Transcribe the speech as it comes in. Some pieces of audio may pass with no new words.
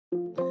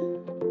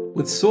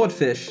With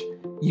Swordfish,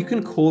 you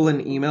can call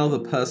and email the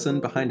person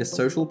behind a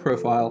social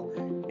profile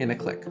in a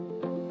click.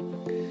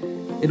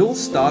 It all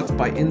starts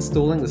by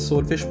installing the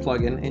Swordfish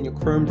plugin in your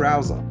Chrome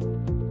browser.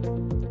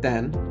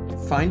 Then,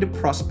 find a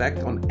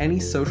prospect on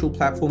any social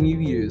platform you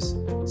use.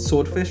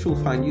 Swordfish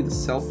will find you the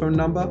cell phone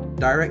number,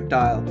 direct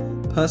dial,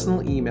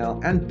 personal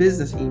email, and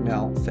business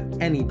email for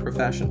any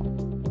professional.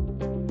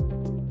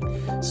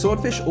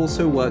 Swordfish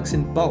also works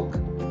in bulk.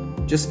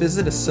 Just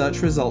visit a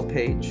search result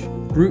page,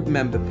 group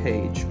member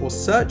page, or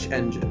search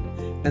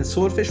engine, and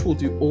Swordfish will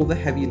do all the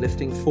heavy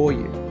lifting for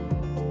you.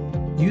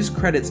 Use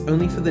credits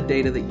only for the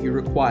data that you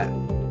require.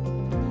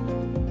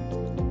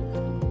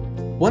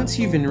 Once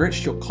you've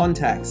enriched your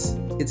contacts,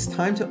 it's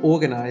time to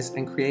organize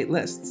and create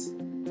lists.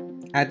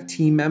 Add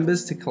team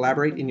members to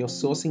collaborate in your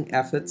sourcing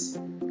efforts,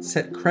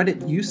 set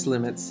credit use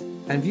limits,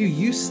 and view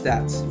use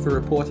stats for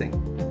reporting.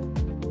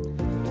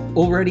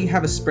 Already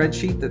have a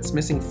spreadsheet that's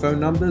missing phone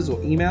numbers or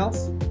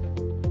emails?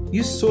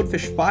 Use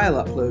Swordfish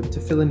File Upload to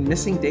fill in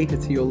missing data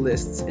to your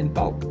lists in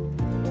bulk.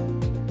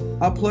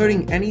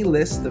 Uploading any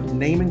list of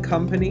name and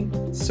company,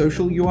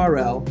 social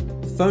URL,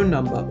 phone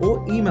number,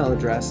 or email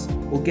address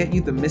will get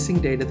you the missing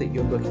data that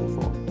you're looking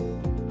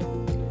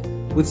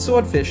for. With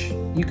Swordfish,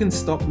 you can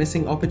stop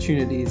missing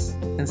opportunities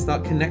and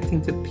start connecting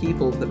to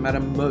people that matter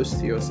most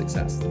to your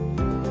success.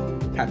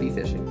 Happy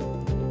fishing.